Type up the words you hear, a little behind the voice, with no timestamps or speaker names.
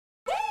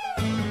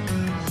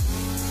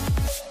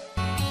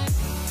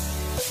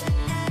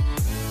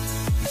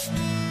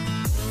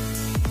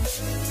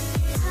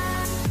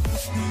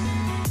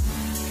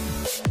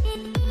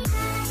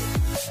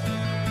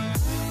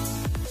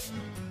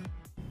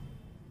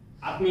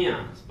ಆತ್ಮೀಯ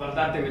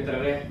ಸ್ಪರ್ಧಾರ್ಥಿ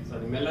ಮಿತ್ರರೇ, ಸೊ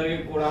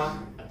ನಿಮ್ಮೆಲ್ಲರಿಗೂ ಕೂಡ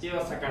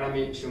ಅಚೀವರ್ಸ್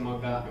ಅಕಾಡೆಮಿ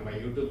ಶಿವಮೊಗ್ಗ ಎಂಬ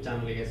ಯೂಟ್ಯೂಬ್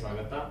ಚಾನಲ್ಗೆ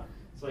ಸ್ವಾಗತ.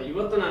 ಸೊ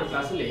ಇವತ್ತು ನಾನು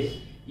ಕ್ಲಾಸಲ್ಲಿ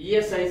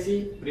ESIC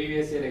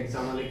ಪ್ರೀವಿಯಸ್ ಇಯರ್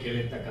ಎಕ್ಸಾಮ್ ಅಲ್ಲಿ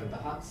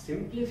ಕೇಳಿರ್ತಕ್ಕಂತಹ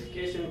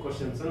ಸಿಂಪ್ಲಿಫಿಕೇಶನ್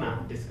ಕ್ವಶನ್ಸ್ ಅನ್ನ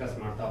ಡಿಸ್ಕಸ್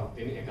ಮಾಡ್ತಾ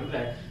ಹೋಗ್ತೀನಿ.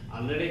 ಯಾಕಂದ್ರೆ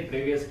ಆಲ್ರೆಡಿ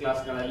ಪ್ರೀವಿಯಸ್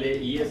ಕ್ಲಾಸ್ಗಳಲ್ಲಿ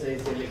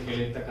ESIC ಅಲ್ಲಿ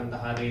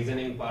ಕೇಳಿರ್ತಕ್ಕಂತಹ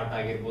ರೀಸನಿಂಗ್ ಪಾರ್ಟ್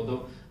ಆಗಿರ್ಬೋದು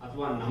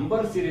ಅಥವಾ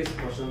number series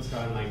questions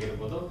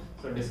ಗಳನ್ನಾಗಿರ್ಬೋದು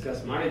so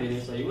discuss ಮಾಡಿದ್ದೀನಿ.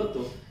 ಸೊ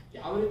ಇವತ್ತು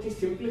ಯಾವ ರೀತಿ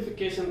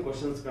ಸಿಂಪ್ಲಿಫಿಕೇಶನ್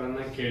ಕ್ವಶನ್ಸ್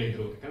ಗಳನ್ನ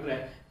ಕೇಳಿದ್ರು, ಯಾಕಂದ್ರೆ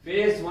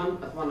ಫೇಸ್ 1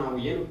 ಅಥವಾ ನಾವು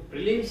ಏನು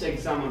ಪ್ರಿಲಿಮ್ಸ್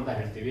ಎಕ್ಸಾಮ್ ಅಂತ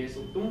ಹೇಳ್ತೀವಿ, ಸೊ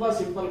ತುಂಬಾ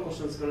ಸಿಂಪಲ್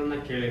ಕ್ವಶನ್ಸ್ ಗಳನ್ನ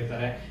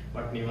ಕೇಳಿರ್ತಾರೆ.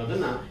 ಬಟ್ ನೀವು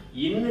ಅದನ್ನ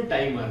ಇನ್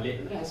ಟೈಮ್ ಅಲ್ಲಿ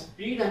ಅಂದ್ರೆ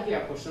ಸ್ಪೀಡ್ ಆಗಿ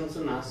ಆ ಕ್ವಶನ್ಸ್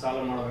ನ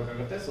ಸಾಲ್ವ್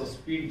ಮಾಡಬೇಕಾಗುತ್ತೆ. ಸೊ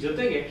ಸ್ಪೀಡ್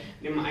ಜೊತೆಗೆ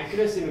ನಿಮ್ಮ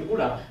ಅಕ್ಯುರಸಿನೂ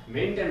ಕೂಡ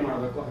ಮೇಂಟೈನ್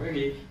ಮಾಡಬೇಕು.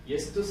 ಹಾಗಾಗಿ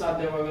ಎಷ್ಟು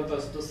ಸಾಧ್ಯವಾಗುತ್ತೋ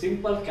ಅಷ್ಟು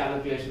ಸಿಂಪಲ್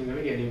ಕ್ಯಾಲ್ಕುಲೇಷನ್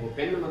ಗಳಿಗೆ ನೀವು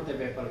ಪೆನ್ ಮತ್ತೆ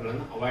ಪೇಪರ್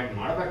ಗಳನ್ನ ಅವಾಯ್ಡ್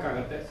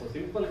ಮಾಡಬೇಕಾಗುತ್ತೆ. ಸೊ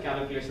ಸಿಂಪಲ್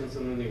ಕ್ಯಾಲ್ಕುಲೇಷನ್ಸ್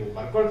ಅನ್ನು ನೀವು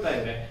ಬರ್ಕೊಳ್ತಾ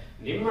ಇದ್ರೆ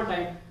ನಿಮ್ಮ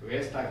ಟೈಮ್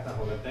ವೇಸ್ಟ್ ಆಗ್ತಾ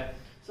ಹೋಗುತ್ತೆ.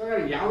 ಸೊ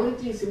ಯಾವ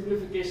ರೀತಿ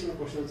ಸಿಂಪ್ಲಿಫಿಕೇಶನ್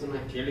ಕ್ವಶನ್ಸ್ ಅನ್ನ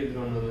ಕೇಳಿದ್ರು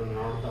ಅನ್ನೋದನ್ನ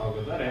ನೋಡ್ತಾ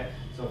ಹೋಗಿದ್ದಾರೆ.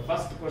 ಸೊ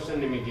ಫಸ್ಟ್ ಕ್ವಶನ್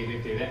ನಿಮಗೆ ಈ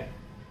ರೀತಿ ಇದೆ.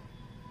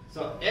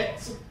 ಸೊ x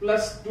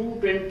ಪ್ಲಸ್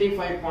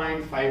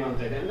 225.5 ಅಂತ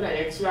ಇದೆ. ಅಂದ್ರೆ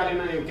x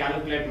ವ್ಯಾಲ್ಯೂನ ನೀವು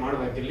ಕ್ಯಾಲ್ಕುಲೇಟ್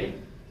ಮಾಡಬೇಕಿಲ್ಲಿ.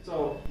 ಸೊ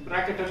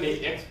ಬ್ರಾಕೆಟ್ ಅಲ್ಲಿ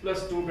x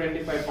ಪ್ಲಸ್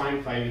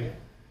 225.5 ಇದೆ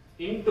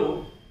into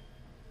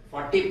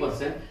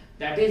 40%,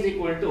 that is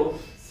equal to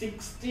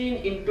 16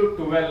 into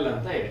 12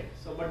 ಅಂತ ಇದೆ.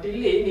 ಸೊ ಬಟ್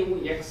ಇಲ್ಲಿ ನೀವು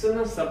x ನ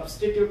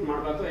ಸಬ್ಸ್ಟಿಟ್ಯೂಟ್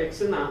ಮಾಡಬೇಕು, x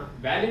ನ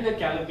ವ್ಯಾಲ್ಯೂನ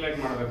ಕ್ಯಾಲ್ಕುಲೇಟ್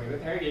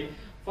ಮಾಡಬೇಕಾಗುತ್ತೆ. ಹಾಗಾಗಿ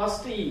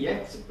ಫಸ್ಟ್ ಈ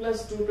x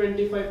ಪ್ಲಸ್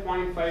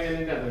 225.5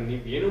 ಏನಿದೆ ಅದನ್ನ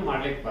ನೀವು ಏನು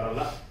ಮಾಡ್ಲಿಕ್ಕೆ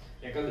ಬರಲ್ಲ,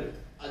 ಯಾಕಂದ್ರೆ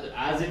ಅದು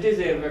ಆಸ್ ಇಟ್ ಈಸ್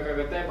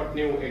ಇರಬೇಕಾಗುತ್ತೆ. ಬಟ್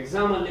ನೀವು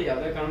ಎಕ್ಸಾಮ್ ಅಲ್ಲಿ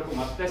ಯಾವುದೇ ಕಾರಣಕ್ಕೂ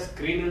ಮತ್ತೆ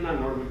ಸ್ಕ್ರೀನ್ ಅನ್ನ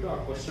ನೋಡ್ಬಿಟ್ಟು ಆ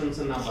ಕ್ವಶನ್ಸ್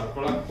ಅನ್ನ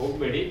ಬರ್ಕೊಳಕ್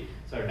ಹೋಗ್ಬೇಡಿ.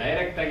 ಸೊ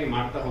ಡೈರೆಕ್ಟ್ ಆಗಿ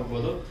ಮಾಡ್ತಾ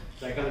ಹೋಗ್ಬೋದು.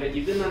 ಸೊ ಯಾಕಂದ್ರೆ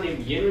ಇದನ್ನ ನೀವು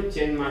ಏನು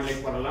ಚೇಂಜ್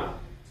ಮಾಡ್ಲಿಕ್ಕೆ ಬರಲ್ಲ.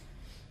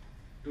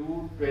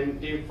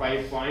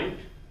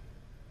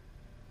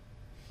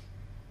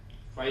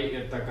 225.5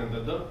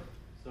 ಇರ್ತಕ್ಕಂಥದ್ದು.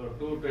 ಸೊ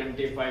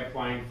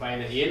 225.5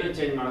 ನ ಏನು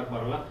ಚೇಂಜ್ ಮಾಡಕ್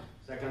ಬರಲ್ಲ,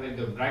 ಯಾಕಂದ್ರೆ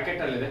ಇದು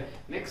ಬ್ರಾಕೆಟ್ ಅಲ್ಲಿ ಇದೆ.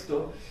 ನೆಕ್ಸ್ಟ್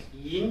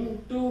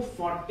ಇಂಟು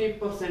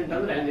 40%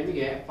 ಅಂದ್ರೆ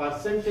ನಿಮಗೆ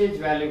ಪರ್ಸೆಂಟೇಜ್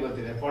ವ್ಯಾಲ್ಯೂ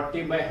ಗೊತ್ತಿದೆ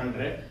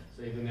 40/100. ಸೊ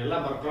ಇದನ್ನೆಲ್ಲ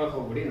ಬರ್ಕೊಳಕ್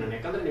ಹೋಗ್ಬಿಡಿ ನಾನು,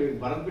 ಯಾಕಂದ್ರೆ ನಿಮಗೆ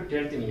ಬರೆದ್ಬಿಟ್ಟು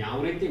ಹೇಳ್ತೀನಿ ಯಾವ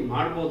ರೀತಿ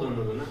ಮಾಡ್ಬೋದು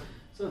ಅನ್ನೋದನ್ನ.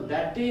 So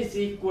that is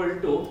equal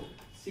to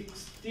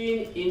 16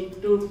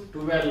 into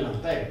 12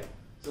 ಅಂತ ಇದೆ.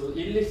 ಸೊ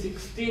ಇಲ್ಲಿ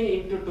 16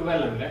 ಇಂಟು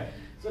 12 ಅಂದ್ರೆ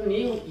ಸೊ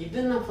ನೀವು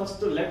ಇದನ್ನ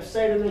ಫಸ್ಟ್ ಲೆಫ್ಟ್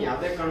ಸೈಡ್ ಅನ್ನ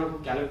ಯಾವ್ದೇ ಕಾರಣಕ್ಕೂ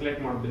ಕ್ಯಾಲ್ಕುಲೇಟ್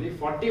ಮಾಡಬಹುದು.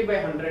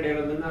 40/100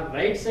 ಇರೋದನ್ನ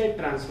ರೈಟ್ ಸೈಡ್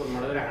ಟ್ರಾನ್ಸ್ಫರ್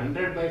ಮಾಡಿದ್ರೆ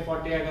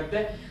 100/40 ಆಗುತ್ತೆ.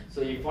 ಸೊ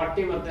ಈ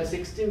 40 ಮತ್ತೆ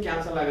 16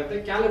 ಕ್ಯಾನ್ಸಲ್ ಆಗುತ್ತೆ,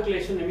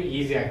 ಕ್ಯಾಲ್ಕುಲೇಷನ್ ನಿಮಗೆ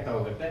ಈಸಿ ಆಗ್ತಾ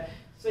ಹೋಗುತ್ತೆ.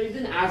 ಸೊ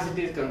ಇದನ್ನ ಆಸ್ ಇಟ್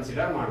ಈಸ್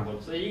ಕನ್ಸಿಡರ್ ಮಾಡಬಹುದು.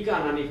 ಸೊ ಈಗ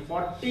ನಾನು ಈ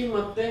 40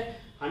 ಮತ್ತೆ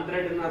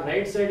 100 ನ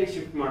ರೈಟ್ ಸೈಡ್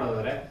ಶಿಫ್ಟ್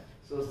ಮಾಡೋದಾದ್ರೆ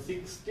ಸೊ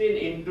 16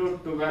 ಇಂಟು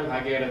 12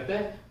 ಹಾಗೆ ಇರುತ್ತೆ.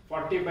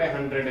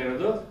 40/100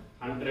 ಇರೋದು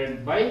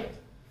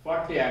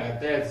 100/40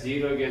 ಆಗುತ್ತೆ.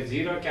 0 ಗೆ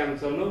 0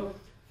 cancel,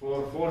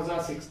 4 4s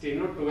are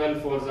 16, 12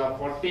 4s are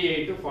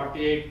 48,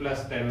 48 plus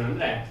 10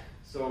 ಅಂದ್ರೆ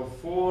ಸೊ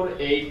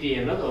 480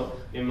 ಅನ್ನೋದು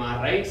ನಿಮ್ಮ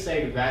ರೈಟ್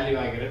ಸೈಡ್ ವ್ಯಾಲ್ಯೂ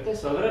ಆಗಿರುತ್ತೆ.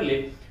 ಸೊ ಅದರಲ್ಲಿ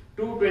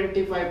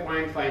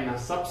 225.5 ನ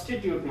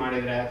ಸಬ್ಸ್ಟಿಟ್ಯೂಟ್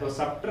ಮಾಡಿದ್ರೆ ಅಥವಾ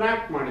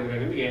ಸಬ್ಟ್ರಾಕ್ಟ್ ಮಾಡಿದ್ರೆ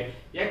ನಿಮಗೆ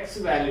x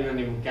ವ್ಯಾಲ್ಯೂನ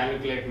ನೀವು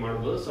ಕ್ಯಾಲ್ಕುಲೇಟ್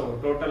ಮಾಡಬಹುದು. ಸೊ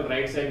ಟೋಟಲ್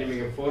ರೈಟ್ ಸೈಡ್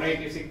ನಿಮಗೆ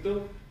 480 ಸಿಕ್ತು.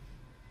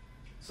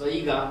 ಸೊ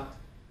ಈಗ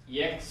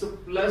x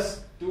plus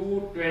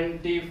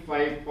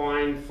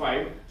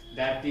 225.5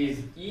 that is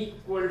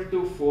equal to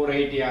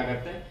 480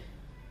 ಆಗುತ್ತೆ.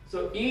 ಸೊ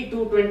ಈ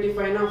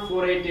 225 ನ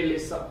 480 ಅಲ್ಲಿ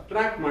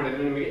ಸಬ್ಟ್ರಾಕ್ಟ್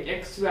ಮಾಡಿದ್ರೆ ನಿಮಗೆ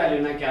x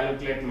ವ್ಯಾಲ್ಯೂನ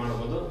ಕ್ಯಾಲ್ಕುಲೇಟ್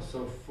ಮಾಡಬಹುದು. ಸೊ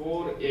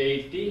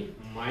 480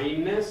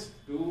 ಮೈನಸ್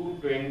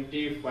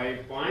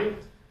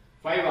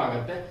 225.5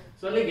 ಆಗುತ್ತೆ.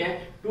 ಸೊ ಅಲ್ಲಿಗೆ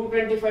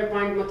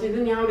 225 ಮತ್ತೆ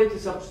ಇದನ್ನ ಯಾವ ರೀತಿ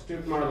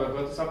ಸಬ್ಸ್ಟಿಟ್ಯೂಟ್ ಮಾಡಬೇಕು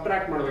ಅಥವಾ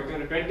ಸಬ್ಟ್ರಾಕ್ಟ್ ಮಾಡಬೇಕು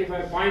ಅಂದ್ರೆ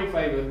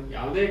 25.5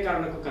 ಯಾವುದೇ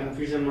ಕಾರಣಕ್ಕೂ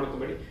ಕನ್ಫ್ಯೂಷನ್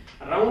ಮಾಡ್ಕೋಬೇಡಿ.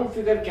 ರೌಂಡ್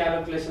ಫಿಗರ್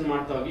ಕ್ಯಾಲ್ಕುಲೇಷನ್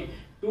ಮಾಡ್ತಾ ಹೋಗಿ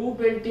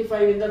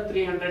 225 ಇಂದ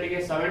 300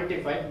 ಗೆ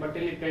 75, ಬಟ್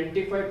ಇಲ್ಲಿ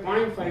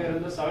 25.5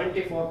 ಇರೋದು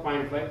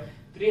 74.5,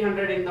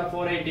 300 ಇಂದ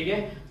 480 ಗೆ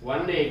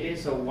 180.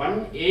 ಸೊ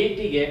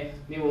 180 ಗೆ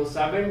ನೀವು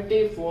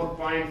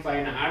 74.5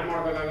 ನ ಆಡ್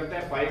ಮಾಡಬೇಕಾಗುತ್ತೆ.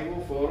 5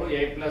 4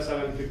 8 plus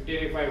 7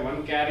 55, 1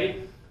 ಕ್ಯಾರಿ.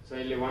 ಸೊ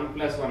ಇಲ್ಲಿ 1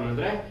 plus 1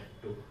 ಅಂದ್ರೆ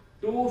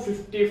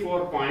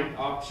 254 ಪಾಯಿಂಟ್.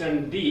 ಆಪ್ಷನ್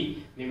ಡಿ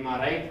ನಿಮ್ಮ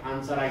ರೈಟ್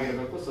ಆನ್ಸರ್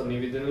ಆಗಿರಬೇಕು. ಸೊ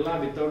ನೀವು ಇದನ್ನೆಲ್ಲ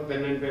without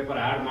pen and paper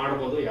add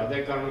ಮಾಡಬಹುದು, ಯಾವುದೇ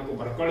ಕಾರಣಕ್ಕೂ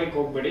ಬರ್ಕೊಳ್ಳಿಕ್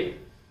ಹೋಗ್ಬೇಡಿ.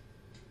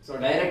 ಸೊ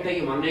ಡೈರೆಕ್ಟ್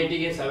ಆಗಿ 180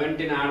 ಗೆ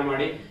 70 ನ ಆಡ್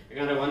ಮಾಡಿ,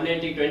 ಯಾಕಂದ್ರೆ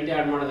 180 20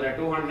 ಆಡ್ ಮಾಡಿದ್ರೆ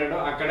 200,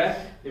 ಆ ಕಡೆ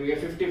ನಿಮಗೆ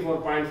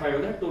 54.5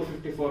 ಅಂದ್ರೆ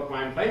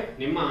 254.5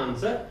 ನಿಮ್ಮ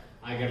ಆನ್ಸರ್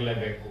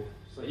ಆಗಿರಲೇಬೇಕು.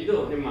 ಸೊ ಇದು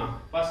ನಿಮ್ಮ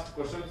ಫಸ್ಟ್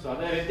ಕ್ವಶನ್. ಸೊ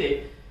ಅದೇ ರೀತಿ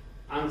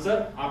answer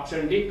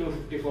option D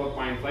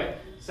 254.5.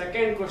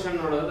 Second question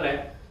ನೋಡಿದ್ರೆ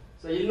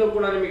ಸೊ ಇಲ್ಲೂ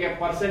ಕೂಡ ನಿಮಗೆ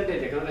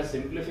ಪರ್ಸೆಂಟೇಜ್, ಯಾಕಂದ್ರೆ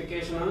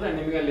ಸಿಂಪ್ಲಿಫಿಕೇಶನ್ ಅಂದ್ರೆ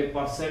ನಿಮಗೆ ಅಲ್ಲಿ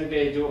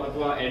ಪರ್ಸೆಂಟೇಜ್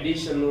ಅಥವಾ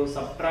ಎಡಿಷನ್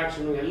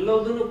ಸಬ್ಟ್ರಾಕ್ಷನ್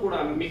ಎಲ್ಲದನ್ನು ಕೂಡ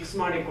ಮಿಕ್ಸ್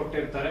ಮಾಡಿ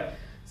ಕೊಟ್ಟಿರ್ತಾರೆ.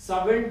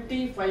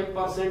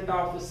 75%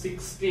 ಆಫ್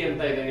 60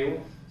 ಅಂತ ಇದೆ. ನೀವು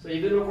ಸೊ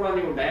ಇದನ್ನು ಕೂಡ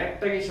ನೀವು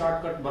ಡೈರೆಕ್ಟ್ ಆಗಿ ಶಾರ್ಟ್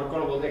ಕಟ್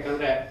ಬರ್ಕೊಳ್ಬಹುದು,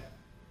 ಯಾಕಂದ್ರೆ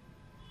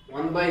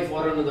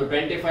 1/4 ಅನ್ನೋದು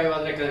 25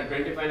 ಆದ್ರೆ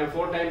 25 ನ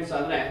 4 ಟೈಮ್ಸ್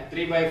ಆದ್ರೆ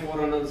 3/4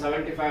 ಅನ್ನೋದು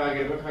 75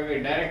 ಆಗಿರ್ಬೇಕು. ಹಾಗೆ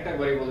ಡೈರೆಕ್ಟ್ ಆಗಿ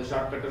ಬರೀಬಹುದು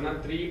ಶಾರ್ಟ್ ಕಟ್ ಅನ್ನ.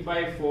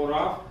 3/4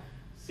 ಆಫ್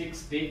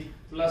 60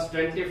 ಪ್ಲಸ್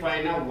 25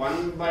 ನ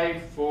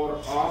 1/4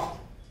 of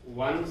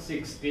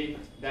 160,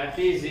 that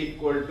is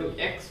equal to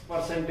x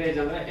percentage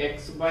ಅಂದ್ರೆ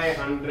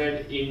x/100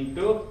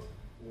 ಇಂಟು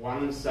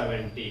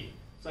 170.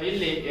 ಸೊ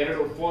ಇಲ್ಲಿ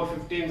 4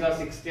 15s are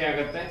 60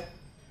 ಆಗುತ್ತೆ.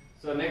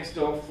 ಸೊ ನೆಕ್ಸ್ಟ್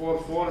 4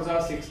 4s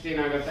are 16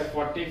 ಆಗುತ್ತೆ.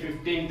 40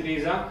 15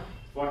 3s are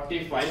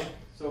 45.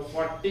 So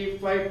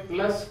 45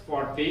 plus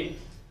 40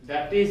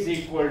 that is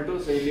equal to,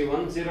 so ಇಲ್ಲಿ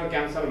 1 0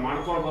 ಕ್ಯಾನ್ಸಲ್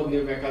ಮಾಡ್ಕೊಳ್ಬಹುದು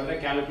ನೀವು ಬೇಕಾದ್ರೆ,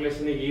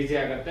 ಕ್ಯಾಲ್ಕುಲೇಷನ್ ಈಸಿ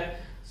ಆಗುತ್ತೆ.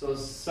 ಸೊ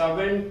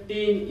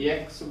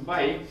 17x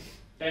by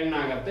 10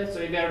 ಆಗುತ್ತೆ. ಸೊ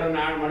ಇದೆರಡನ್ನ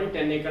ಆಡ್ ಮಾಡಿ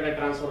 10 ಈ ಕಡೆ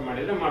ಟ್ರಾನ್ಸ್ಫರ್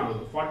ಮಾಡಿದ್ರೆ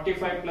ಮಾಡಬಹುದು.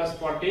 45 ಪ್ಲಸ್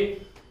 40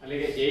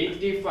 ಅಲ್ಲಿಗೆ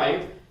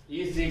 85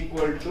 is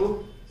equal to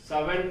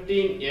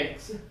 17x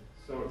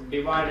so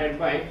divided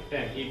by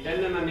 10. ಈ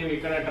 10 ಅನ್ನ ನೀವು ಈ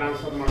ಕಡೆ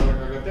ಟ್ರಾನ್ಸ್ಫರ್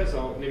ಮಾಡಬೇಕಾಗುತ್ತೆ. ಸೊ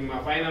ನಿಮ್ಮ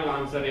ಫೈನಲ್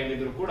ಆನ್ಸರ್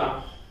ಏನಿದ್ರು ಕೂಡ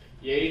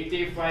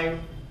 85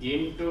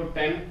 into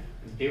 10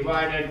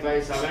 divided by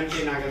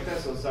 17 ಆಗುತ್ತೆ.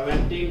 So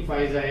 17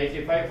 5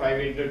 85, 5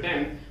 into 10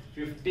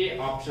 50.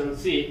 ಆಪ್ಷನ್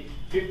ಸಿ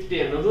 50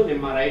 ಅನ್ನೋದು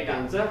ನಿಮ್ಮ ರೈಟ್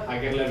ಆನ್ಸರ್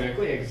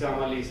ಆಗಿರಲೇಬೇಕು. ಎಕ್ಸಾಮ್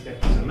ಅಲ್ಲಿ ಈ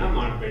ಸ್ಟೆಪ್ಸ್ ಅನ್ನ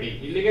ಮಾಡಬೇಡಿ,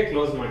 ಇಲ್ಲಿಗೆ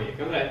ಕ್ಲೋಸ್ ಮಾಡಿ.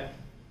 ಯಾಕಂದ್ರೆ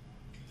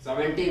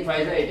 17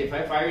 5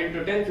 85, 5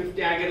 into 10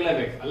 50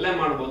 ಆಗಿರಲೇಬೇಕು, ಅಲ್ಲೇ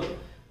ಮಾಡಬಹುದು.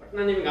 ಬಟ್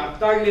ನಾನು ನಿಮಗೆ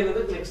ಅರ್ಥ ಆಗಲಿ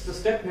ಅನ್ನೋದಕ್ಕೆ ನೆಕ್ಸ್ಟ್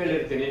ಸ್ಟೆಪ್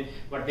ಹೇಳಿರ್ತೀನಿ.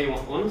 ಬಟ್ ನೀವು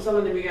ಒಂದ್ಸಲ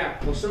ನಿಮಗೆ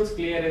ಕ್ವಶನ್ಸ್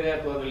ಕ್ಲಿಯರ್ ಇದೆ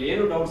ಅಥವಾ ಅದ್ರಲ್ಲಿ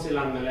ಏನು ಡೌಟ್ಸ್ ಇಲ್ಲ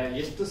ಅಂದ್ಮೇಲೆ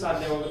ಎಷ್ಟು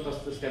ಸಾಧ್ಯವಾಗುತ್ತೋ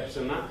ಅಷ್ಟು ಸ್ಟೆಪ್ಸ್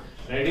ಅನ್ನ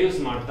ರೆಡ್ಯೂಸ್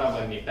ಮಾಡ್ತಾ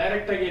ಬನ್ನಿ.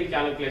 ಡೈರೆಕ್ಟ್ ಆಗಿ ಇಲ್ಲಿ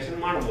ಕ್ಯಾಲ್ಕುಲೇಷನ್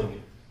ಮಾಡಬಹುದು.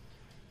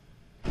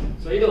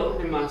 ಸೊ ಇದು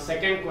ನಿಮ್ಮ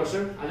ಸೆಕೆಂಡ್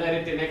ಕ್ವಶನ್. ಅದೇ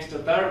ರೀತಿ ನೆಕ್ಸ್ಟ್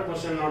ಥರ್ಡ್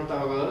ಕ್ವಶನ್ ನೋಡ್ತಾ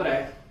ಹೋಗೋದಾದ್ರೆ,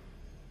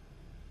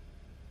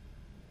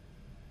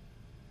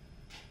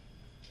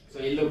 ಸೊ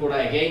ಇಲ್ಲೂ ಕೂಡ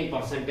ಅಗೈನ್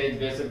ಪರ್ಸೆಂಟೇಜ್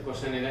ಬೇಸ್ಡ್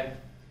ಕ್ವಶನ್ ಇದೆ.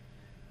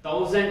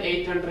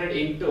 1800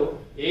 into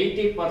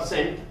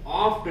 80%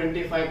 of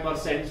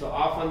 25%. ಸೊ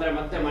ಆಫ್ ಅಂದ್ರೆ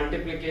ಮತ್ತೆ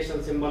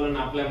ಮಲ್ಟಿಪ್ಲಿಕೇಶನ್ ಸಿಂಬಲ್ ಅನ್ನು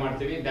ಅಪ್ಲೈ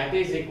ಮಾಡ್ತೀವಿ. That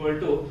is equal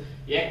to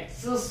x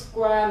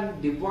square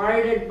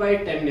divided by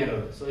 10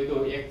 ಇರೋದು. ಸೊ ಇದು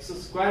x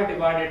ಸ್ಕ್ವೇರ್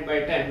ಡಿವೈಡೆಡ್ ಬೈ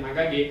 10.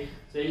 ಹಾಗಾಗಿ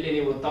ಸೊ ಇಲ್ಲಿ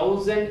ನೀವು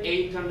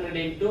 1800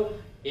 into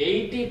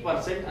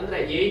 80% ಅಂದ್ರೆ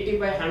 80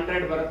 by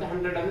 100 ಬರುತ್ತೆ.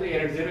 100 ಅಂದ್ರೆ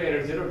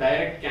 20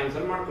 ಡೈರೆಕ್ಟ್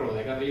ಕ್ಯಾನ್ಸಲ್ ಮಾಡ್ಕೊಳ್ಳೋದು.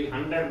 ಯಾಕಂದ್ರೆ ಇಲ್ಲಿ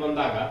 100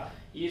 ಬಂದಾಗ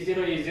ಈ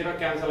 0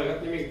 ಕ್ಯಾನ್ಸಲ್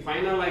ಆಗುತ್ತೆ. ನಿಮಗೆ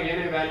ಫೈನಲ್ ಆಗಿ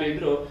ಏನೇ ವ್ಯಾಲ್ಯೂ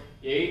ಇದ್ರು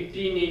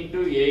 18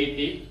 into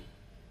 80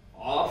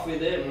 ಆಫ್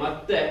ಇದೆ,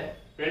 ಮತ್ತೆ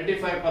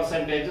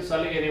 25%. ಸೊ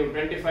ಅಲ್ಲಿಗೆ ನೀವು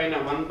 25 ನ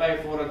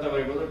 1/4 ಅಂತ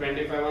ಬರೀಬಹುದು.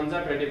 25 1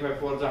 25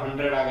 4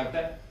 100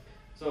 ಆಗುತ್ತೆ.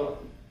 So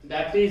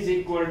that is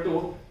equal to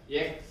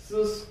x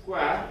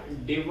square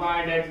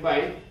divided by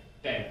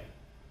 10.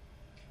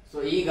 So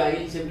ಈಗ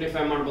ಇಲ್ಲಿ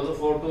ಸಿಂಪ್ಲಿಫೈ ಮಾಡಬಹುದು.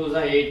 4 2s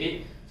 80.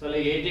 ಸೊ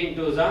ಅಲ್ಲಿಗೆ 18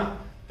 2s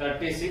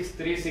 36,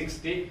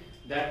 360.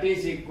 That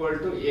is equal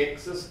to x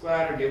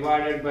square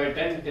divided by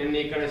 10. 10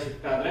 ಈ ಕಡೆ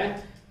ಶಿಫ್ಟ್ ಆದ್ರೆ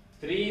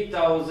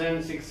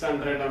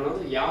 3600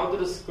 ಅನ್ನೋದು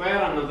ಯಾವ್ದ್ರ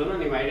ಸ್ಕ್ವೇರ್ ಅನ್ನೋದನ್ನ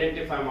ನೀವು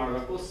ಐಡೆಂಟಿಫೈ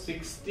ಮಾಡಬೇಕು.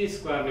 60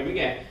 ಸ್ಕ್ವೇರ್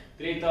ನಿಮಗೆ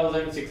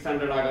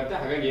 3600 ಆಗುತ್ತೆ.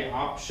 ಹಾಗಾಗಿ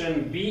ಆಪ್ಷನ್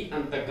ಬಿ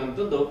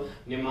ಅಂತಕ್ಕಂಥದ್ದು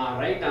ನಿಮ್ಮ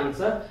ರೈಟ್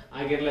ಆನ್ಸರ್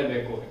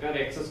ಆಗಿರ್ಲೇಬೇಕು. ಯಾಕಂದ್ರೆ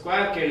X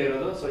square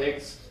ಕೇಳಿರೋದು. So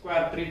X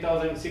square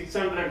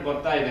 3600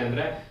 ಬರ್ತಾ ಇದೆ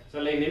ಅಂದ್ರೆ ಸೊ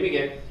ಅಲ್ಲಿ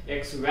ನಿಮಗೆ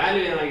ಎಕ್ಸ್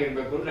ವ್ಯಾಲ್ಯೂ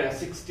ಏನಾಗಿರ್ಬೇಕು ಅಂದ್ರೆ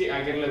 60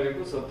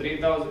 ಆಗಿರ್ಲೇಬೇಕು. ಸೊ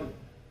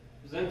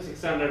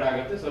 3600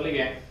 ಆಗುತ್ತೆ. ಸೊ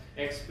ಅಲ್ಲಿಗೆ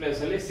x ಪ್ಲೇಸ್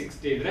ಅಲ್ಲಿ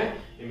 60 ಇದ್ರೆ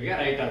ನಿಮಗೆ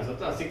ರೈಟ್ ಆನ್ಸರ್.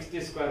 60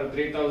 ಸ್ಕ್ವೇರ್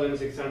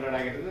 3600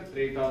 ಆಗಿರುತ್ತೆ.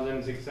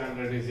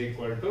 3600 is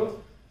equal to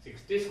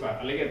 60 ಸ್ಕ್ವೇರ್.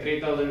 ಅಲ್ಲಿಗೆ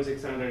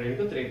 3600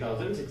 into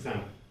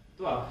 3600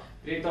 ಅಥವಾ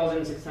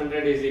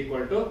 3600 is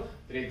equal to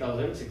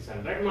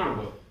 3600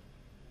 ಮಾಡಬಹುದು.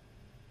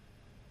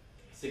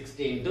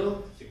 60 into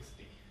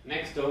 60.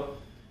 ನೆಕ್ಸ್ಟ್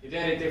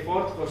ಇದೇ ರೀತಿ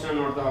ಫೋರ್ತ್ ಕ್ವಶನ್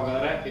ನೋಡ್ತಾ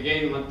ಹೋಗೋದ್ರೆ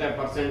ಅಗೈನ್ ಮತ್ತೆ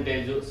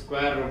ಪರ್ಸೆಂಟೇಜ್,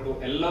 ಸ್ಕ್ವೇರ್ ರೂಟ್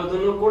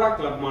ಎಲ್ಲದನ್ನು ಕೂಡ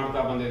ಕ್ಲಬ್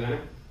ಮಾಡ್ತಾ ಬಂದಿದ್ದಾನೆ.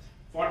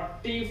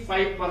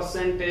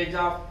 45%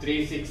 of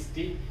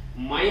 360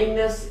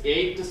 minus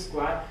 8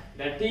 square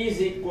that is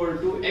equal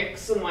to x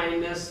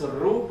minus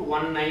root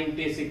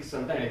 196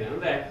 ಅಂತ ಹೇಳಿದೆ.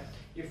 ಅಂದ್ರೆ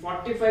ಈ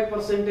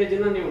 45%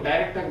 ನ ನೀವು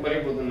ಡೈರೆಕ್ಟ್ ಆಗಿ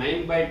ಬರೀಬಹುದು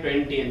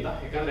 9/20 ಅಂತ.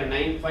 ಯಾಕಂದ್ರೆ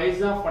 9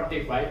 5s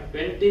 45,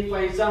 20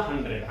 5s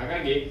 100.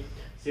 ಹಾಗಾಗಿ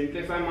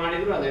ಸಿಂಪ್ಲಿಫೈ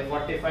ಮಾಡಿದ್ರು ಅದೇ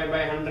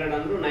 45/100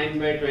 ಅಂದ್ರು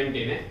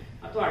 9/20 ನೇ,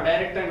 ಅಥವಾ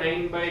ಡೈರೆಕ್ಟ್ ಆಗಿ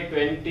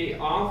 9/20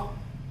 of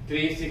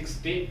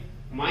 360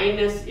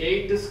 minus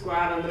 8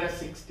 ಸ್ಕ್ವೇರ್ ಅಂದ್ರೆ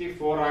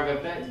 64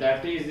 ಆಗುತ್ತೆ.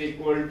 That is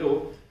equal to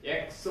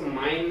x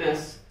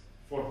minus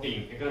 14.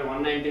 ಯಾಕಂದ್ರೆ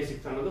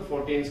 196 ಅನ್ನೋದು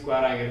 14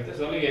 ಸ್ಕ್ವೇರ್ ಆಗಿರುತ್ತೆ.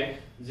 ಸೊ ಅಲ್ಲಿಗೆ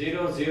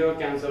 0 0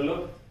 ಕ್ಯಾನ್ಸಲ್,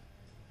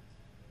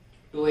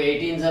 2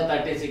 18s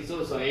 36.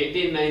 So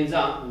 18 9s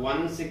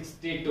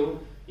 162.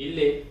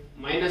 ಇಲ್ಲಿ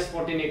minus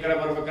 14 ಈ ಕಡೆ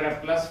ಬರ್ಬೇಕಾದ್ರೆ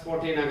plus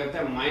 14 ಆಗುತ್ತೆ.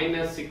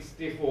 minus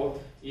 64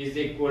 is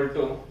equal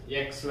to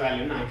x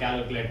value ನ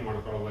ಕ್ಯಾಲ್ಕುಲೇಟ್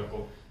ಮಾಡ್ಕೊಳ್ಬೇಕು.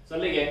 ಸೊ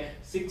ಅಲ್ಲಿಗೆ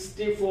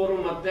 64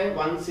 ಮತ್ತೆ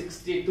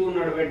 162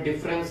 ನಡುವೆ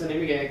ಡಿಫರೆನ್ಸ್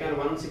ನಿಮಗೆ, ಯಾಕಂದ್ರೆ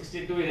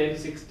 162 ಇದೆ,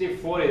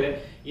 64 ಇದೆ,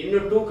 ಇನ್ನು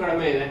 2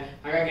 ಕಡಿಮೆ ಇದೆ.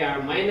 ಹಾಗಾಗಿ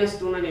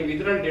 -2 ನ ನೀವು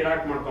ಇದರಲ್ಲಿ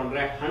ಡಿಡಕ್ಟ್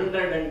ಮಾಡ್ಕೊಂಡ್ರೆ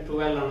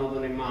 112 ಅನ್ನೋದು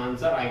ನಿಮ್ಮ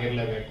ಆನ್ಸರ್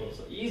ಆಗಿರ್ಲೇಬೇಕು.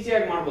 ಸೊ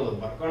ಈಸಿಯಾಗಿ ಮಾಡ್ಬೋದು,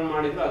 ಬರ್ಕೊಂಡು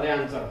ಮಾಡಿದ್ರು ಅದೇ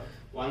ಆನ್ಸರ್.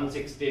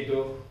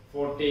 162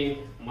 14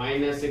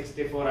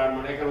 -64 ಆಡ್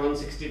ಮಾಡಿ. ಯಾಕಂದ್ರೆ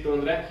 162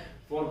 ಅಂದ್ರೆ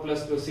 4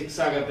 + 2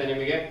 6 ಆಗುತ್ತೆ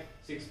ನಿಮಗೆ.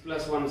 6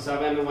 + 1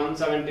 7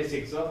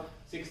 176.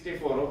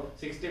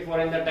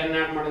 64 ಇಂದ 10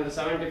 ಆಡ್ ಮಾಡಿದ್ರೆ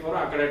 74.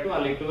 ಆ ಕಡೆ 2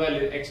 ಅಲ್ಲಿ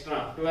 12 ಎಕ್ಸ್ಟ್ರಾ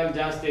 12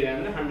 ಜಾಸ್ತಿ ಇದೆ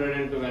ಅಂದ್ರೆ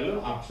 112.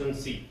 ಆಪ್ಷನ್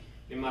ಸಿ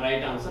ನಿಮ್ಮ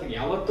ರೈಟ್ ಆನ್ಸರ್.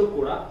 ಯಾವತ್ತೂ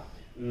ಕೂಡ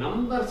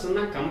ನಂಬರ್ಸ್ ನ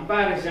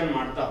ಕಂಪ್ಯಾರಿಸನ್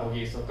ಮಾಡ್ತಾ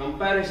ಹೋಗಿ. ಸೊ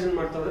ಕಂಪ್ಯಾರಿಸನ್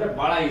ಮಾಡ್ತಾ ಹೋದ್ರೆ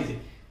ಬಹಳ ಈಸಿ.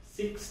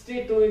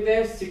 62 ಇದೆ,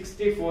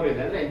 64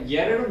 ಇದೆ ಅಂದ್ರೆ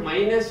ಎರಡು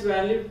ಮೈನಸ್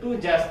ವ್ಯಾಲ್ಯೂ 2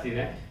 ಜಾಸ್ತಿ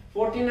ಇದೆ.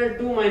 14 ಅಲ್ಲಿ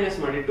 2 ಮೈನಸ್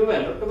ಮಾಡಿ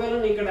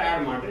 12 ಈ ಕಡೆ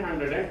ಆಡ್ ಮಾಡ್ರಿ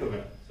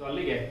 112. ಸೊ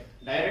ಅಲ್ಲಿಗೆ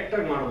ಡೈರೆಕ್ಟ್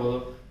ಆಗಿ ಮಾಡಬಹುದು.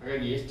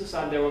 ಹಾಗಾಗಿ ಎಷ್ಟು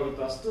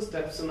ಸಾಧ್ಯವಾಗುತ್ತೋ ಅಷ್ಟು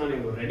ಸ್ಟೆಪ್ಸ್ ನ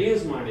ನೀವು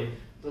ರೆಡ್ಯೂಸ್ ಮಾಡಿ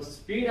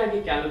ಸ್ಪೀಡ್ ಆಗಿ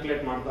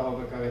ಕ್ಯಾಲ್ಕುಲೇಟ್ ಮಾಡ್ತಾ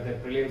ಹೋಗಬೇಕಾಗುತ್ತೆ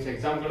ಪ್ರಿಲಿಮ್ಸ್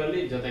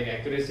ಎಕ್ಸಾಮ್ಗಳಲ್ಲಿ. ಜೊತೆಗೆ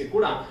ಅಕ್ಯುರೇಸಿ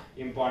ಕೂಡ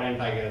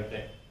ಇಂಪಾರ್ಟೆಂಟ್ ಆಗಿರುತ್ತೆ.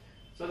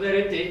 ಸೊ ಅದೇ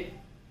ರೀತಿ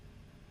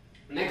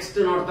ನೆಕ್ಸ್ಟ್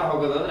ನೋಡ್ತಾ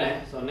ಹೋಗೋದಾದ್ರೆ,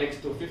 ಸೊ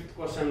ನೆಕ್ಸ್ಟ್ 5th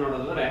ಕ್ವಶನ್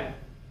ನೋಡೋದಾದ್ರೆ,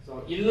 ಸೊ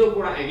ಇಲ್ಲೂ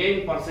ಕೂಡ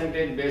ಅಗೈನ್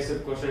ಪರ್ಸೆಂಟೇಜ್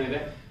ಬೇಸ್ಡ್ ಕ್ವಶನ್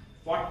ಇದೆ.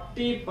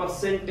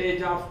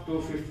 40% of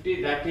 250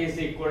 that is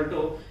equal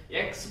to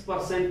x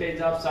percentage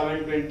of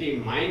 720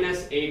 minus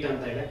 8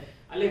 ಅಂತ ಇದೆ.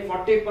 ಅಲ್ಲಿ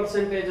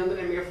 40% ಅಂದ್ರೆ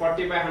ನಿಮಗೆ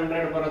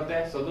 40/100 ಬರುತ್ತೆ.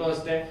 ಸೊ ಅದು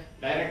ಅಷ್ಟೇ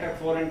ಡೈರೆಕ್ಟ್ ಆಗಿ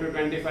 4 into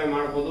 25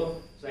 ಮಾಡಬಹುದು.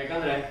 ಸೊ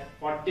ಯಾಕಂದ್ರೆ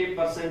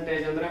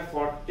 40% ಅಂದ್ರೆ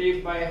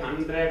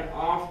 40/100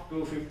 of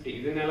 250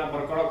 ಇದನ್ನೆಲ್ಲ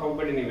ಬರ್ಕೊಳ್ಳೋಕೆ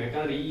ಹೋಗ್ಬೇಡಿ ನೀವು,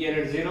 ಯಾಕಂದ್ರೆ ಈ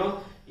 2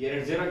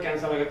 0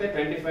 ಕ್ಯಾನ್ಸಲ್ ಆಗುತ್ತೆ.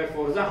 25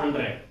 4s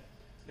 100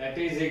 that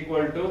is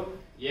equal to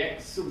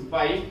x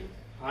by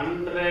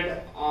 100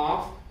 of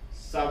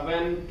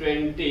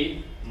 720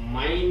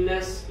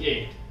 minus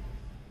 8.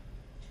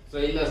 So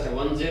ಇಲ್ಲ ಅಷ್ಟೇ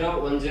 1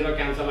 0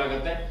 ಕ್ಯಾನ್ಸಲ್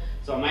ಆಗುತ್ತೆ.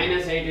 ಸೊ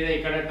minus 8 ಇದೆ, ಈ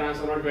ಕಡೆ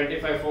ಟ್ರಾನ್ಸ್ಫರ್ ಮಾಡಿ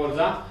 25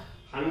 4s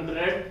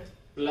 100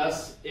 plus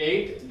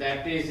 8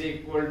 that is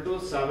equal to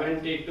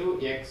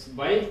 72x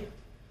by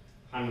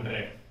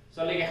 100. So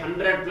ಅಲ್ಲಿಗೆ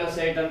 100 plus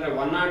 8 ಅಂದ್ರೆ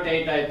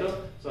 108 ಆಯ್ತು.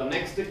 ಸೊ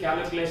ನೆಕ್ಸ್ಟ್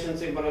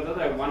ಕ್ಯಾಲ್ಕುಲೇಷನ್ಸ್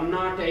ಬರೋದಾದ್ರೆ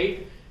 108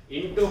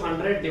 into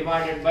 100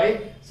 divided by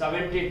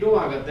 72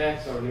 ಆಗುತ್ತೆ.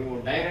 ಸೊ ನೀವು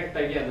ಡೈರೆಕ್ಟ್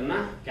ಆಗಿ ಅದನ್ನ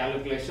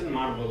ಕ್ಯಾಲ್ಕುಲೇಷನ್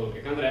ಮಾಡಬಹುದು,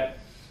 ಯಾಕಂದ್ರೆ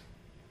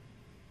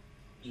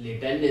ಇಲ್ಲಿ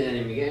 10 ಇದೆ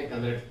ನಿಮಗೆ,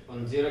 ಯಾಕಂದ್ರೆ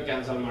 1 0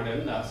 ಕ್ಯಾನ್ಸಲ್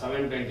ಮಾಡೋದ್ರಿಂದ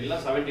 720 ಇಲ್ಲ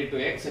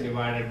 72x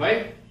divided by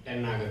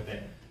 10 ಆಗುತ್ತೆ.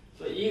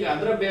 ಸೊ ಈಗ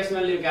ಅದರ ಬೇಸ್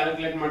ಮೇಲೆ ನೀವು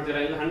ಕ್ಯಾಲ್ಕುಲೇಟ್ ಮಾಡ್ತೀರಾ.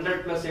 ಇಲ್ಲಿ 100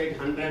 plus 8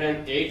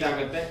 108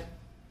 ಆಗುತ್ತೆ.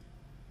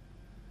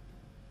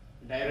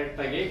 ಡೈರೆಕ್ಟ್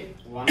ಆಗಿ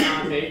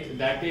 108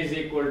 that is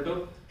equal to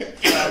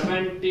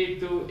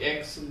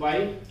 72x by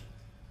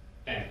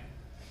 10.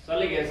 So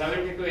ಅಲ್ಲಿಗೆ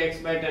 72x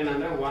by 10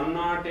 ಅಂದ್ರೆ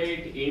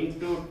 108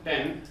 into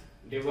 10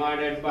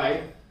 divided by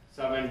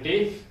 72.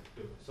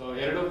 ಸೊ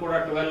ಎರಡು ಕೂಡ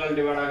 12 ಅಲ್ಲಿ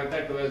ಡಿವೈಡ್ ಆಗುತ್ತೆ.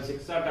 12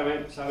 6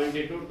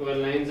 72,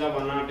 12 9s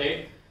 108,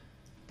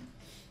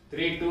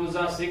 3 2s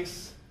 6,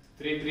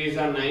 3 3s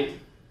 9,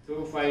 2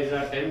 5s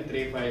 10,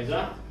 3 5s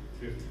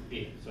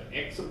 15. So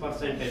x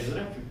percentage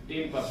ಅಂದ್ರೆ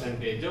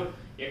 15%.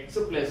 x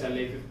ಪ್ಲೇಸ್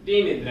ಅಲ್ಲಿ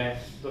 15 ಇದ್ರೆ,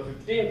 ಸೊ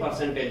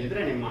 15%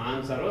 ಇದ್ರೆ ನಿಮ್ಮ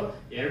ಆನ್ಸರ್,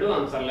 ಎರಡು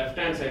ಆನ್ಸರ್ ಲೆಫ್ಟ್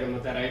ಹ್ಯಾಂಡ್ ಸೈಡ್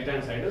ಮತ್ತೆ right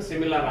hand side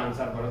similar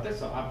answer ಬರುತ್ತೆ.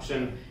 ಸೊ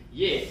ಆಪ್ಷನ್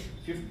ಎ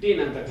 15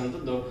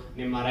 ಅಂತಕ್ಕಂಥದ್ದು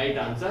ನಿಮ್ಮ ರೈಟ್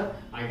ಆನ್ಸರ್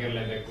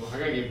ಆಗಿರಲೇಬೇಕು.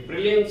 ಹಾಗಾಗಿ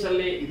ಪ್ರಿಲಿಮ್ಸ್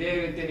ಅಲ್ಲಿ ಇದೇ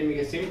ರೀತಿ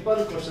ನಿಮಗೆ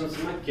ಸಿಂಪಲ್ ಕ್ವಶನ್ಸ್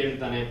ನ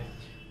ಕೇಳ್ತಾನೆ.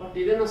 ಬಟ್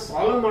ಇದನ್ನ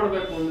ಸಾಲ್ವ್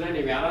ಮಾಡಬೇಕು ಅಂದ್ರೆ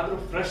ನೀವು ಯಾರಾದ್ರೂ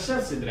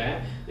ಫ್ರೆಶರ್ಸ್ ಇದ್ರೆ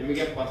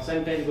ನಿಮಗೆ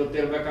ಪರ್ಸೆಂಟೇಜ್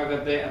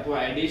ಗೊತ್ತಿರಬೇಕಾಗತ್ತೆ, ಅಥವಾ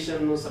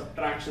ಅಡಿಷನ್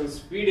ಸಬ್ಟ್ರಾಕ್ಷನ್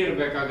ಸ್ಪೀಡ್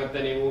ಇರಬೇಕಾಗತ್ತೆ,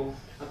 ನೀವು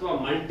ಅಥವಾ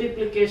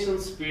ಮಲ್ಟಿಪ್ಲಿಕೇಶನ್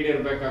ಸ್ಪೀಡ್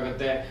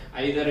ಇರಬೇಕಾಗತ್ತೆ.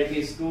 Either it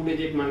is 2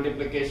 digit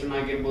multiplication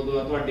ಆಗಿರ್ಬೋದು,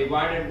 ಅಥವಾ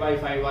ಡಿವೈಡೆಡ್ ಬೈ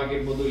 5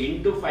 ಆಗಿರ್ಬೋದು,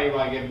 ಇಂಟು 5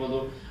 ಆಗಿರ್ಬೋದು,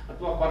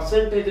 ಅಥವಾ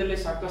ಪರ್ಸೆಂಟೇಜ್ ಅಲ್ಲಿ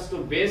ಸಾಕಷ್ಟು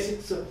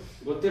ಬೇಸಿಕ್ಸ್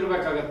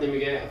ಗೊತ್ತಿರಬೇಕಾಗತ್ತೆ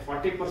ನಿಮಗೆ.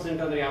 40%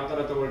 ಅಂದ್ರೆ ಯಾವ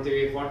ತರ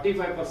ತಗೊಳ್ತೀವಿ,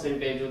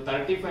 45%,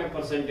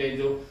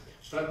 35%,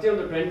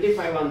 ಪ್ರತಿಯೊಂದು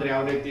 25 ಅಂದ್ರೆ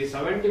ಯಾವ ರೀತಿ,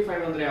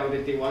 75 ಅಂದ್ರೆ ಯಾವ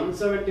ರೀತಿ,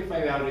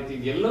 175 ಯಾವ ರೀತಿ,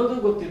 ಎಲ್ಲದೂ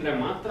ಗೊತ್ತಿದ್ರೆ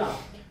ಮಾತ್ರ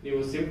ನೀವು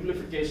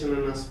ಸಿಂಪ್ಲಿಫಿಕೇಶನ್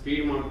ಅನ್ನ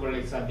ಸ್ಪೀಡ್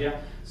ಮಾಡ್ಕೊಳ್ಳಿಕ್ಕೆ ಸಾಧ್ಯ.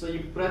 ಸೊ ಈ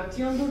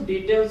ಪ್ರತಿಯೊಂದು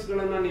ಡೀಟೇಲ್ಸ್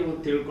ಗಳನ್ನ ನೀವು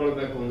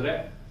ತಿಳ್ಕೊಳ್ಬೇಕು ಅಂದ್ರೆ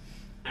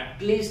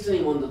ಅಟ್ ಲೀಸ್ಟ್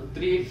ನೀವು ಒಂದು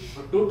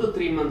 2 to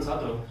 3 months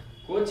ಆದ್ರೂ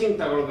ಕೋಚಿಂಗ್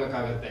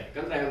ತಗೊಳ್ಬೇಕಾಗತ್ತೆ.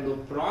 ಯಾಕಂದ್ರೆ ಒಂದು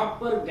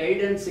ಪ್ರಾಪರ್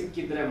ಗೈಡೆನ್ಸ್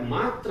ಸಿಕ್ಕಿದ್ರೆ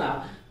ಮಾತ್ರ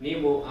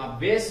ನೀವು ಆ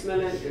ಬೇಸ್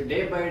ಮೇಲೆ ಡೇ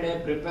ಬೈ ಡೇ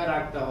ಪ್ರಿಪೇರ್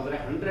ಆಗ್ತಾ ಹೋದ್ರೆ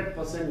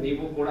 100%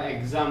 ನೀವು ಕೂಡ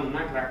ಎಕ್ಸಾಮ್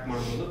ನ ಕ್ರ್ಯಾಕ್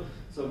ಮಾಡಬಹುದು.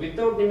 ಸೊ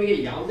ವಿತೌಟ್ ನಿಮಗೆ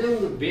ಯಾವುದೇ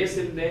ಒಂದು ಬೇಸ್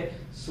ಇಲ್ಲದೆ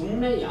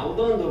ಸುಮ್ಮನೆ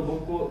ಯಾವುದೋ ಒಂದು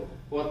ಬುಕ್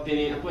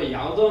ಓದ್ತೀನಿ ಅಥವಾ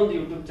ಯಾವುದೋ ಒಂದು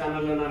ಯೂಟ್ಯೂಬ್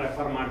ಚಾನಲ್ ಅನ್ನ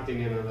ರೆಫರ್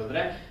ಮಾಡ್ತೀನಿ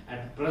ಅನ್ನೋದಾದ್ರೆ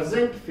ಅಟ್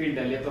ಪ್ರೆಸೆಂಟ್ ಫೀಲ್ಡ್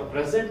ಅಲ್ಲಿ ಅಥವಾ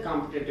ಪ್ರೆಸೆಂಟ್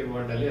ಕಾಂಪಿಟೇಟಿವ್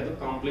ವರ್ಲ್ಡ್ ಅಲ್ಲಿ ಅದು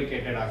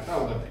ಕಾಂಪ್ಲಿಕೇಟೆಡ್ ಆಗ್ತಾ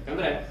ಹೋಗುತ್ತೆ.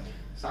 ಯಾಕಂದ್ರೆ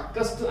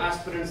ಸಾಕಷ್ಟು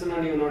ಆಸ್ಪಿರೆಂಟ್ಸ್ ನ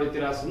ನೀವು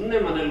ನೋಡ್ತೀರಾ, ಸುಮ್ಮನೆ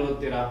ಮನೇಲಿ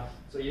ಓದ್ತೀರಾ.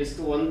 ಸೊ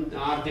ಎಷ್ಟು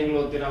 6 ತಿಂಗಳು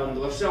ಓದ್ತೀರಾ, 1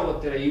 ವರ್ಷ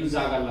ಓದ್ತೀರಾ, ಯೂಸ್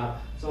ಆಗಲ್ಲ.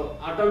 ಸೊ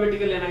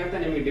ಆಟೋಮೆಟಿಕಲಿ ಏನಾಗುತ್ತೆ,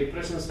 ನಿಮಗೆ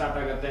ಡಿಪ್ರೆಷನ್ ಸ್ಟಾರ್ಟ್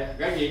ಆಗುತ್ತೆ.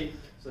 ಹಾಗಾಗಿ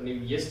ಸೊ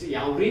ನೀವು ಎಷ್ಟು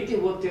ಯಾವ ರೀತಿ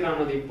ಓದ್ತೀರಾ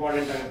ಅನ್ನೋದು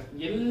ಇಂಪಾರ್ಟೆಂಟ್ ಆಗುತ್ತೆ.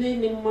 ಎಲ್ಲಿ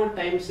ನಿಮ್ಮ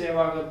ಟೈಮ್ ಸೇವ್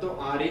ಆಗುತ್ತೋ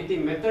ಆ ರೀತಿ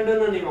ಮೆಥಡ್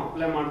ಅನ್ನ ನೀವು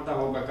ಅಪ್ಲೈ ಮಾಡ್ತಾ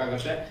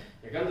ಹೋಗ್ಬೇಕಾಗತ್ತೆ.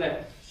 ಯಾಕಂದ್ರೆ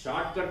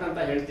ಶಾರ್ಟ್ ಕಟ್ ಅಂತ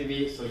ಹೇಳ್ತೀವಿ.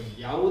 ಸೊ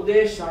ಯಾವುದೇ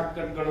ಶಾರ್ಟ್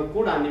ಕಟ್ ಗಳು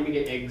ಕೂಡ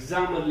ನಿಮಗೆ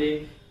ಎಕ್ಸಾಮ್ ಅಲ್ಲಿ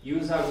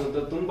ಯೂಸ್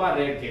ಆಗೋದು ತುಂಬಾ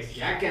ರೇರ್ ಕೇಸ್.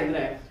 ಯಾಕೆ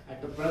ಅಂದ್ರೆ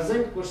ಅಟ್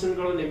ಪ್ರೆಸೆಂಟ್ ಕ್ವಶನ್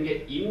ಗಳು ನಿಮಗೆ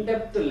ಇನ್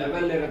ಡೆಪ್ತ್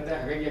ಲೆವೆಲ್ ಇರುತ್ತೆ.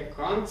 ಹಾಗಾಗಿ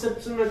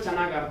ಕಾನ್ಸೆಪ್ಟ್ಸ್ ನ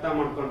ಚೆನ್ನಾಗಿ ಅರ್ಥ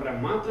ಮಾಡ್ಕೊಂಡ್ರೆ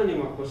ಮಾತ್ರ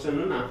ನೀವು ಕ್ವಶನ್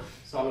ಅನ್ನ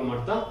ಸಾಲ್ವ್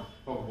ಮಾಡ್ತಾ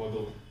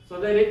ಹೋಗ್ಬೋದು. ಸೊ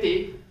ಅದೇ ರೀತಿ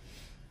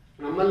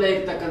ನಮ್ಮಲ್ಲೇ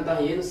ಇರ್ತಕ್ಕಂತಹ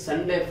ಏನು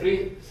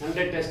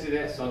ಸಂಡೇ ಟೆಸ್ಟ್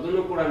ಇದೆ, ಸೊ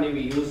ಅದನ್ನು ಕೂಡ ನೀವು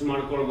ಯೂಸ್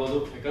ಮಾಡ್ಕೊಳ್ಬಹುದು.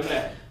 ಯಾಕಂದ್ರೆ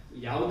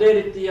ಯಾವುದೇ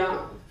ರೀತಿಯ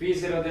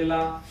ಫೀಸ್ ಇರೋದಿಲ್ಲ,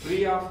 ಫ್ರೀ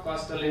ಆಫ್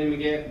ಕಾಸ್ಟ್ ಅಲ್ಲಿ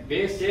ನಿಮಗೆ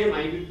ಸೇಮ್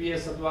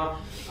IBPS ಅಥವಾ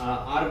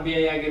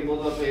RBI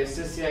ಆಗಿರ್ಬೋದು ಅಥವಾ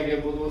SSC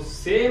ಆಗಿರ್ಬೋದು,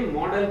 ಸೇಮ್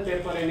ಮಾಡೆಲ್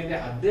ಪೇಪರ್ ಏನಿದೆ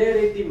ಅದೇ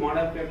ರೀತಿ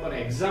ಮಾಡೆಲ್ ಪೇಪರ್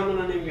ಎಕ್ಸಾಮ್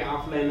ಅನ್ನ ನಿಮಗೆ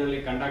ಆಫ್ಲೈನ್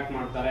ಅಲ್ಲಿ ಕಂಡಕ್ಟ್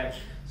ಮಾಡ್ತಾರೆ.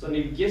 ಸೊ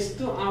ನೀವು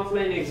ಎಷ್ಟು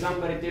ಆಫ್ಲೈನ್ ಎಕ್ಸಾಮ್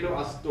ಬರೀತೀರೋ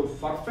ಅಷ್ಟು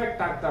ಪರ್ಫೆಕ್ಟ್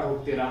ಆಗ್ತಾ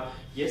ಹೋಗ್ತೀರಾ,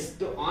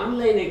 ಎಷ್ಟು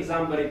ಆನ್ಲೈನ್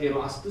ಎಕ್ಸಾಮ್ ಬರೀತೀರೋ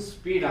ಅಷ್ಟು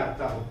ಸ್ಪೀಡ್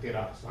ಆಗ್ತಾ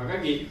ಹೋಗ್ತೀರಾ. ಸೊ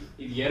ಹಾಗಾಗಿ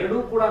ಇದು ಎರಡೂ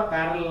ಕೂಡ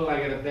ಪ್ಯಾರಲಲ್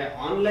ಆಗಿರುತ್ತೆ.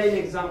 ಆನ್ಲೈನ್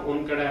ಎಕ್ಸಾಮ್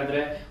ಒಂದ್ ಕಡೆ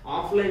ಆದ್ರೆ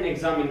ಆಫ್ಲೈನ್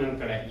ಎಕ್ಸಾಮ್ ಇನ್ನೊಂದ್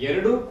ಕಡೆ,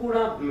 ಎರಡೂ ಕೂಡ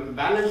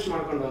ಬ್ಯಾಲೆನ್ಸ್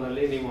ಮಾಡ್ಕೊಂಡು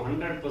ಹೋದಲ್ಲಿ ನೀವು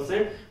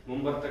 100%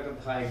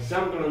 ಮುಂಬರ್ತಕ್ಕಂತಹ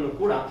ಎಕ್ಸಾಮ್ ಗಳನ್ನು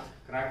ಕೂಡ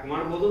ಕ್ರ್ಯಾಕ್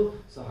ಮಾಡಬಹುದು.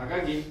 ಸೊ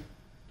ಹಾಗಾಗಿ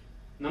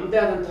ನಮ್ದೇ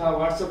ಆದಂತಹ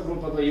ವಾಟ್ಸ್ಆಪ್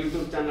ಗ್ರೂಪ್ ಅಥವಾ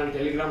ಯೂಟ್ಯೂಬ್ ಚಾನಲ್,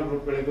 ಟೆಲಿಗ್ರಾಮ್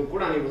ಗ್ರೂಪ್ ಗಳಿಗೂ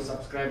ಕೂಡ ನೀವು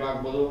ಸಬ್ಸ್ಕ್ರೈಬ್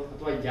ಆಗಬಹುದು.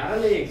 ಅಥವಾ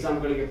ಯಾರೆಲ್ಲ ಎಕ್ಸಾಮ್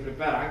ಗಳಿಗೆ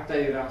ಪ್ರಿಪೇರ್ ಆಗ್ತಾ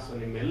ಇದ್ದೀರಾ, ಸೊ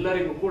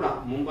ನಿಮ್ಮೆಲ್ಲರಿಗೂ ಕೂಡ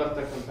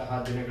ಮುಂಬರ್ತಕ್ಕಂತಹ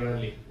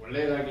ದಿನಗಳಲ್ಲಿ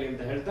ಒಳ್ಳೆಯದಾಗ್ಲಿ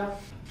ಅಂತ ಹೇಳ್ತಾ,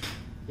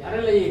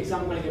 ಯಾರೆಲ್ಲ ಈ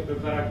ಎಕ್ಸಾಮ್ ಗಳಿಗೆ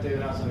ಪ್ರಿಪೇರ್ ಆಗ್ತಾ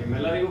ಇದ್ದೀರಾ, ಸೊ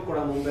ನಿಮ್ಮೆಲ್ಲರಿಗೂ ಕೂಡ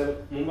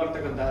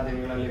ಮುಂಬರ್ತಕ್ಕಂತಹ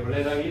ದಿನಗಳಲ್ಲಿ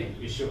ಒಳ್ಳೆಯದಾಗ್ಲಿ.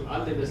 Wish you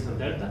all the best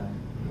ಅಂತ ಹೇಳ್ತಾ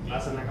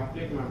ಕ್ಲಾಸ್ ಅನ್ನ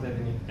ಕಂಪ್ಲೀಟ್ ಮಾಡ್ತಾ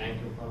ಇದ್ದೀನಿ.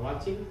 Thank you for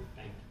watching.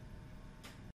 Thank you.